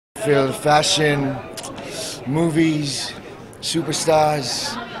film, fashion, movies,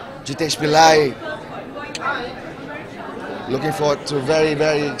 superstars, Jitesh Pillai. Looking forward to a very,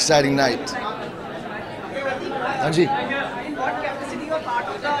 very exciting night. Anji. In what capacity you are part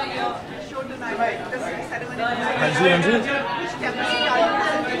of the show tonight? The ceremony. Anji. Which capacity are you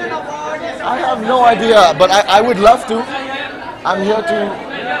presenting an award? I have no idea, but I would love to. I'm here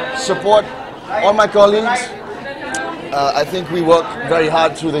to support all my colleagues. I think we work very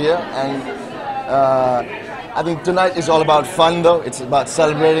hard through the year, and I think tonight is all about fun, though. It's about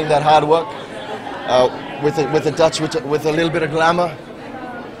celebrating that hard work with a touch, with a little bit of glamour,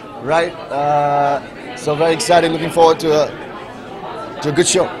 right? So very excited, looking forward to a good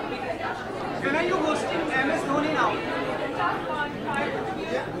show. When are you hosting MS Dhoni now?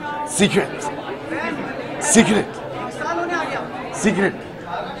 Secret. When? Secret. एक साल होने आ गया। Secret.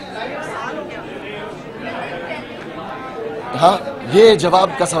 एक साल हो गया। हाँ, ये जवाब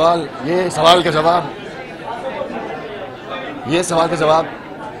का सवाल, ये सवाल का जवाब, ये सवाल का जवाब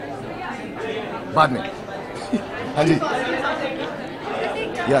बाद में। हाँ जी।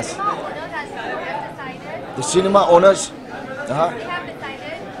 Yes. The cinema owners.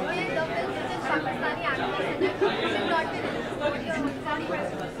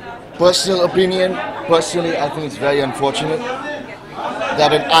 Personal opinion. Personally, I think it's very unfortunate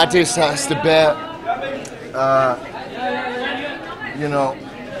that an artist has to bear,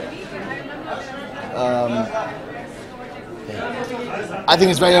 I think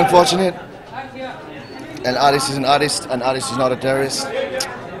it's very unfortunate. An artist is an artist. An artist is not a terrorist.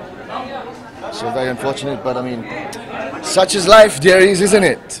 So very unfortunate, but I mean, such is life, dearies, isn't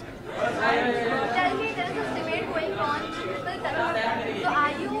it? Tell me, there is a debate going on. So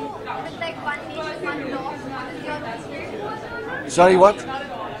are you with like one nation, one law? Is your opinion? Sorry, what? The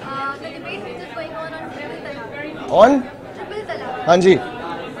debate which is going on triple talaq. On? Triple talaq. Hanji. So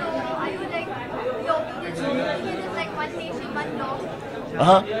are you like, your opinion is like one nation, one law?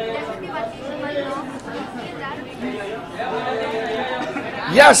 There should be one nation, one law. Do you see that?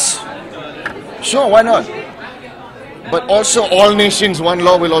 Yes. Sure, why not? But also all nations, one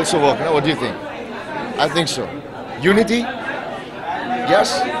law will also work. No, what do you think? I think so. Unity?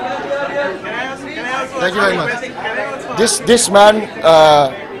 Yes? Thank you very much. This man,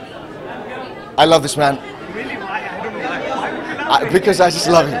 I love this man. Because I just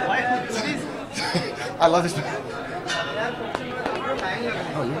love him. I love this man.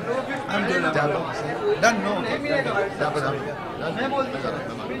 I'm doing it. Done? No. Thank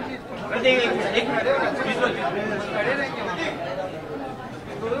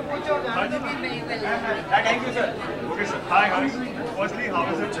you, sir. Okay, sir. Hi, guys. Firstly, how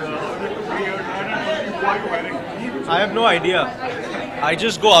is it to be here tonight, and what are you wearing? I have no idea. I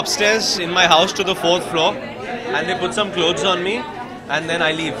just go upstairs in my house to the 4th floor, and they put some clothes on me, and then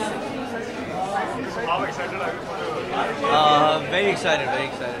I leave. How excited are you for the Very excited, yeah. Very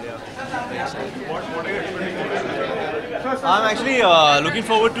excited. what are you expecting? I'm actually looking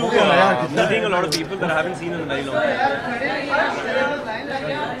forward to meeting a lot of people that I haven't seen in a very long time.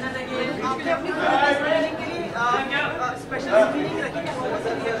 आपने अपनी film के लिए special screening रखी है। What was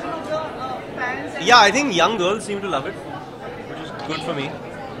the reaction of the fans? Yeah, I think young girls seem to love it, which is good for me.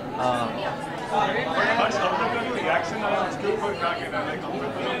 Harsh, how was your reaction उसके ऊपर क्या कहना है?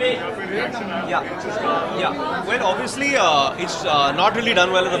 Like, reaction Yeah. Well, obviously, it's not really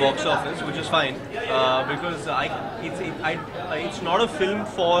done well at the box office, which is fine because it's not a film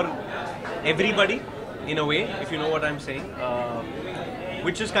for everybody in a way, if you know what I'm saying.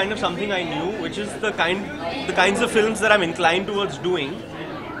 Which is kind of something I knew, which is the kinds of films that I'm inclined towards doing.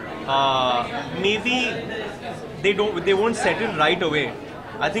 Maybe they won't settle right away.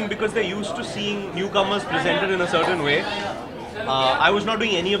 I think because they're used to seeing newcomers presented in a certain way. I was not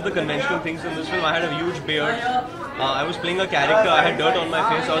doing any of the conventional things in this film. I had a huge beard. I was playing a character. I had dirt on my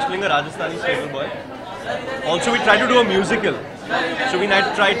face. I was playing a Rajasthani stable boy. Also, we tried to do a musical. So we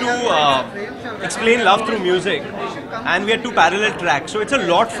tried to explain love through music. And we had 2 parallel tracks. So it's a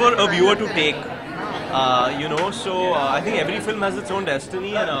lot for a viewer to take. So I think every film has its own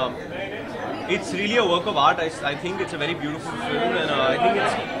destiny. And it's really a work of art. I think it's a very beautiful film, and I think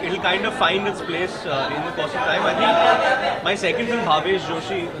it'll kind of find its place in the course of time. I think my second film, Bhavesh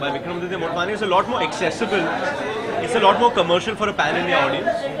Joshi by Vikramaditya Motwane, is a lot more accessible. It's a lot more commercial for a pan-India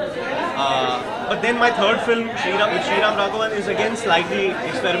audience. But then my third film, with Sriram Raghavan, is again slightly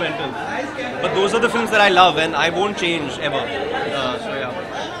experimental. But those are the films that I love, and I won't change ever. So yeah.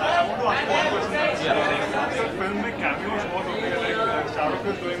 I want to ask one question. Yeah. The film में cameos बहुत होते हैं, like Shah Rukh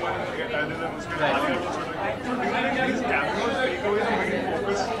is doing one, and then उसके बाद Alia also doing. So do you think these cameos take away the main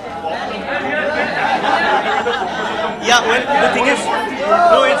focus of the movie? Yeah, well, the thing is,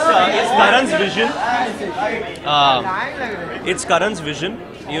 no, it's it's Karan's vision. It's Karan's vision.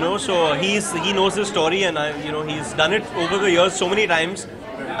 So he knows the story, and he's done it over the years so many times.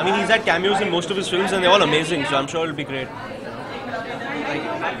 I mean, he's had cameos in most of his films, and they're all amazing. So I'm sure it'll be great.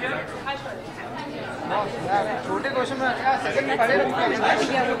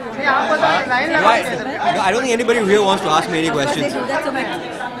 I don't think anybody here wants to ask me any questions.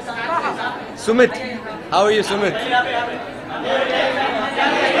 Sumit, how are you, Sumit?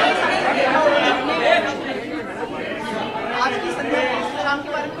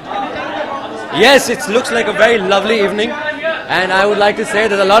 Yes, it looks like a very lovely evening, and I would like to say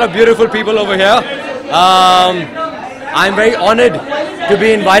there's a lot of beautiful people over here. I'm very honored to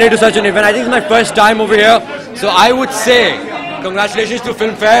be invited to such an event. I think it's my first time over here, so I would say congratulations to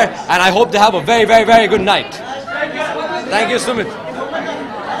Filmfare, and I hope they have a very, very, very good night. Thank you, Sumit.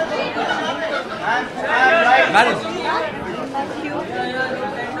 Madam.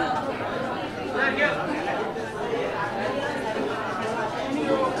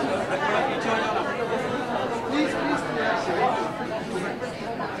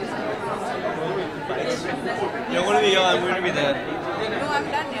 You're going to be here, I'm going to be there. No, I'm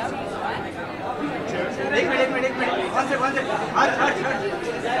done, yeah. One second. One second.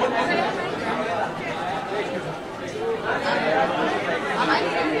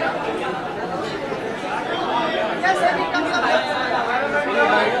 Yes, sir, we come up.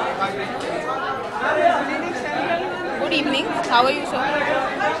 Good evening. How are you, sir?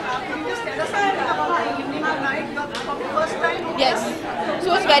 Can you just tell us something about the evening or night for the first time? Yes. So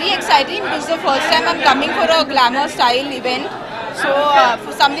it's very exciting because the first time I'm coming for a glamour style event. So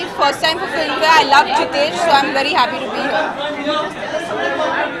for something first time for Filmfare, I love Jitesh, so I'm very happy to be here.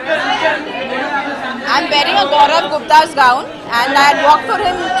 I'm wearing a Gaurav Gupta's gown, and I had worked for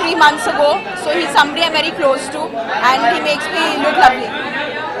him 3 months ago. So he's somebody I'm very close to, and he makes me look lovely.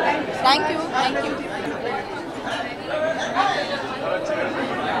 Thank you. Thank you.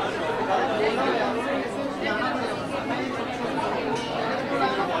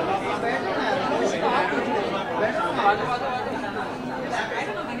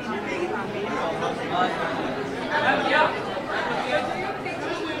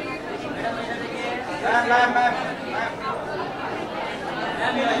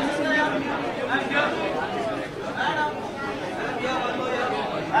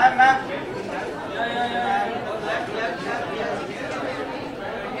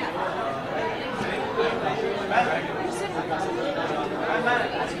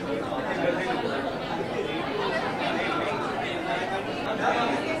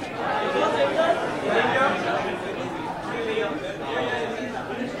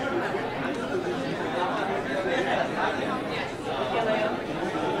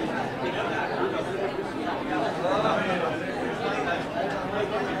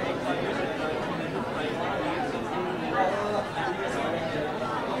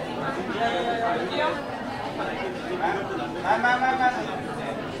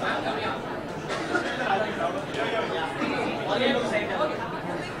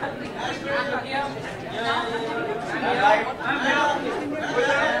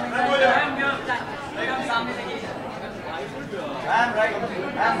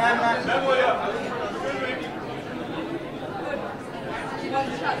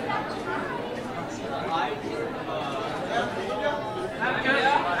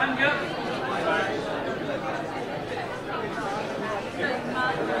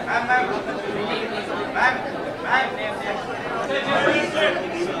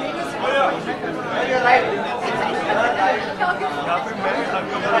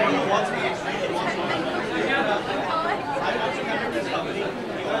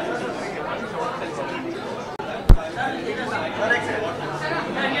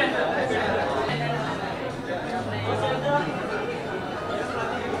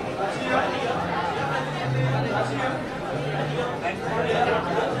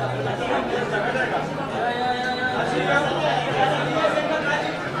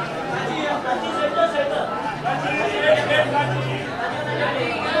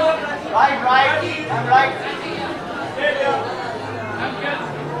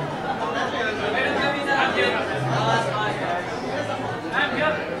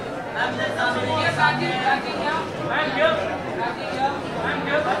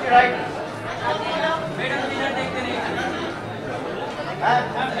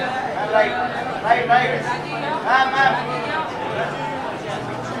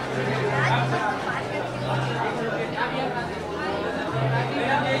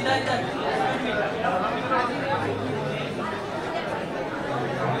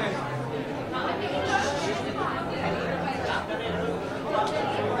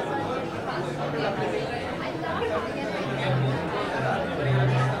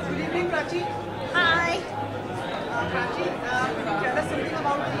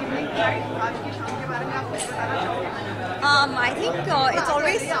 it's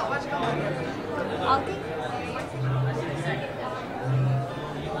always.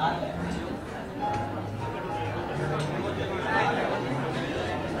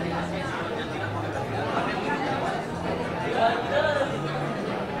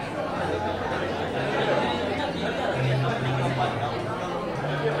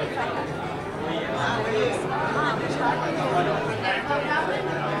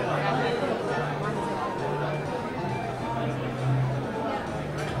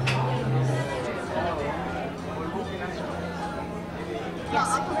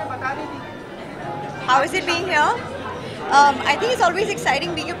 How is it being here? I think it's always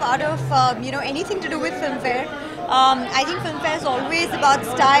exciting being a part of anything to do with Filmfare. I think Filmfare is always about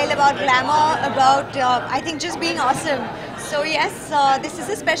style, about glamour, about I think just being awesome. So yes, this is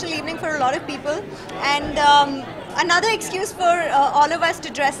a special evening for a lot of people, and another excuse for all of us to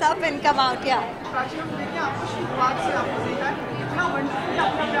dress up and come out. Yeah.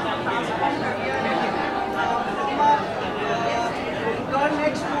 Girl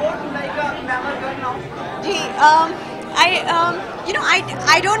next door to like a glamour girl now. Gee,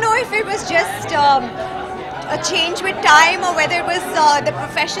 I don't know if it was just a change with time or whether it was the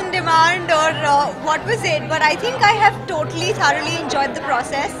profession demand or what was it, but I think I have totally thoroughly enjoyed the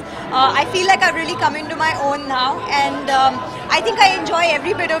process. I feel like I've really come into my own now, and I think I enjoy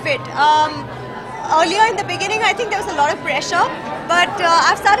every bit of it. Earlier in the beginning, I think there was a lot of pressure, but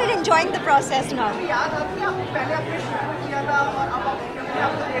I've started enjoying the process now.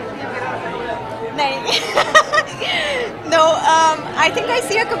 No, I think I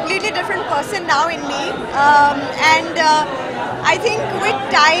see a completely different person now in me, and I think with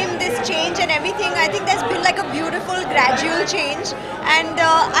time, this change and everything, I think there's been like a beautiful gradual change, and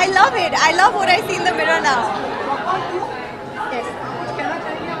I love it. I love what I see in the mirror now. Yes.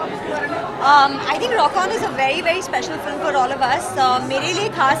 I think Rock On is a very, very special film for all of us. मेरे लिए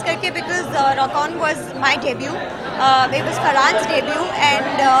खास करके because Rock On was my debut. It was Farhan's debut,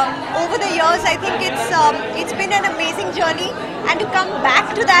 and over the years, I think it's been an amazing journey. And to come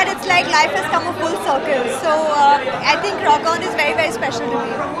back to that, it's like life has come a full circle. So I think Rock On is very, very special to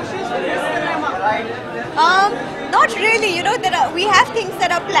me. Not really. You know, we have things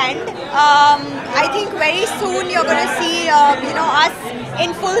that are planned. I think very soon you're going to see us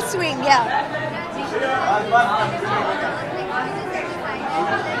in full swing. Yeah.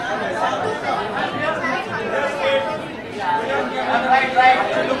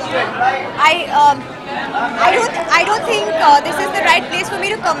 I don't think this is the right place for me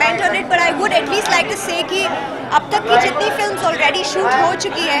to comment on it, but I would at least like to say कि अब तक की जितनी films already shoot हो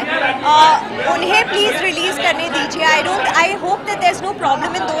चुकी हैं, उन्हें please release करने दीजिए. I hope that there's no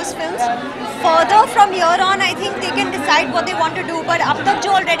problem in those films. Further from here on, I think they can decide what they want to do. But अब तक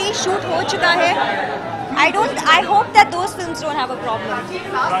जो already shoot हो चुका है, I hope that those films don't have a problem.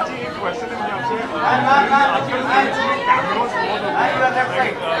 Prachi, एक question है मुझे आपसे. आजकल cameos बहुत होते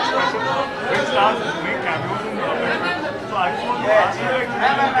हैं, special big stars make cameos in films. So I just want to ask you, like,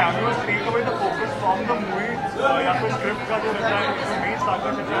 cameos take away the focus from the movie या फिर script का जो रहता है, जो main star का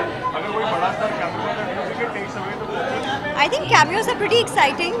रहता है, अगर कोई बड़ा star cameo करता है, तो it takes away the focus. I think cameos are pretty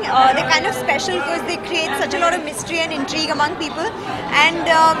exciting. They're kind of special because they create such a lot of mystery and intrigue among people. And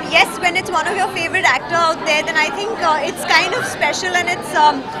yes, when it's one of your favorite actor out there, then I think it's kind of special and it's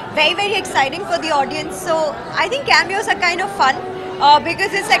very, very exciting for the audience. So I think cameos are kind of fun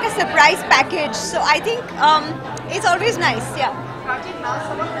because it's like a surprise package. So I think it's always nice. Yeah.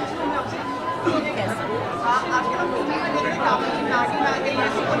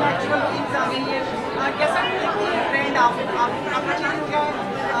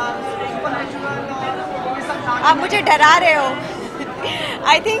 आप मुझे डरा रहे हो.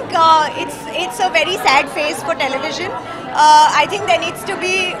 I think it's a very sad phase for television. I think there needs to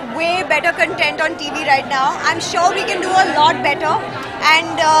be way better content on TV right now. I'm sure we can do a lot better.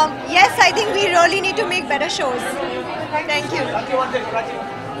 And yes, I think we really need to make better shows. Thank you.